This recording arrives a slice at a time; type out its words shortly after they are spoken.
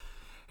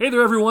Hey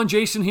there, everyone.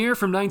 Jason here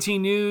from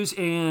 19 News,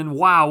 and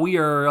wow, we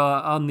are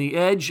on the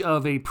edge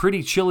of a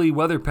pretty chilly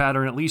weather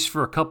pattern, at least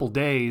for a couple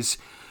days.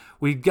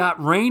 We've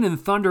got rain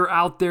and thunder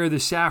out there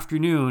this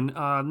afternoon.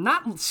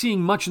 Not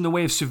seeing much in the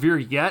way of severe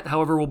yet,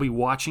 however, we'll be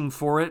watching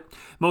for it.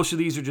 Most of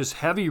these are just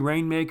heavy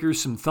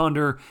rainmakers, some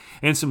thunder,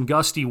 and some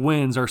gusty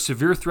winds. Our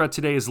severe threat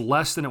today is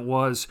less than it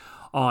was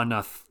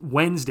on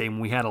Wednesday when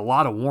we had a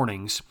lot of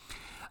warnings.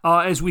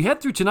 As we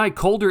head through tonight,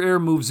 colder air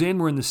moves in.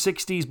 We're in the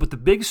 60s, but the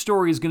big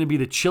story is going to be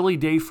the chilly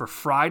day for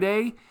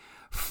Friday.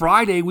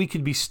 Friday, we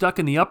could be stuck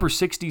in the upper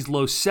 60s,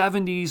 low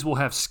 70s. We'll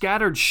have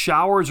scattered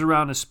showers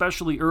around,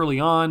 especially early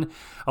on.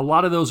 A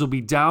lot of those will be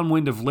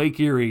downwind of Lake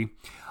Erie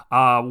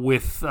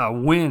with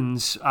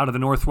winds out of the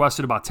northwest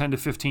at about 10 to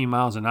 15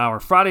 miles an hour.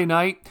 Friday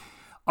night,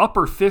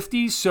 upper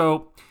 50s.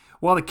 So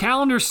while the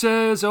calendar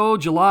says,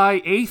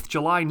 July 8th,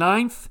 July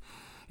 9th,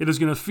 it is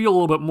going to feel a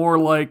little bit more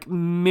like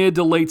mid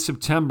to late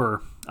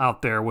September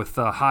out there with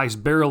highs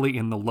barely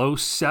in the low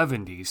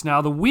 70s.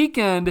 Now, the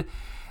weekend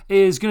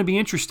is going to be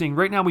interesting.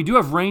 Right now, we do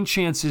have rain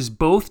chances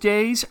both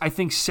days. I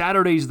think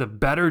Saturday's the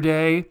better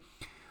day.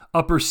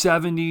 Upper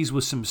 70s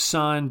with some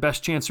sun.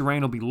 Best chance of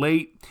rain will be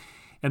late.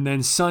 And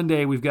then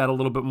Sunday, we've got a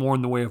little bit more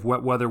in the way of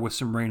wet weather with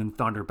some rain and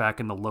thunder back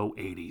in the low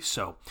 80s.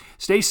 So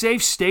stay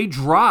safe, stay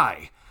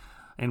dry,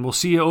 and we'll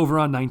see you over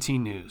on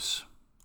 19 News.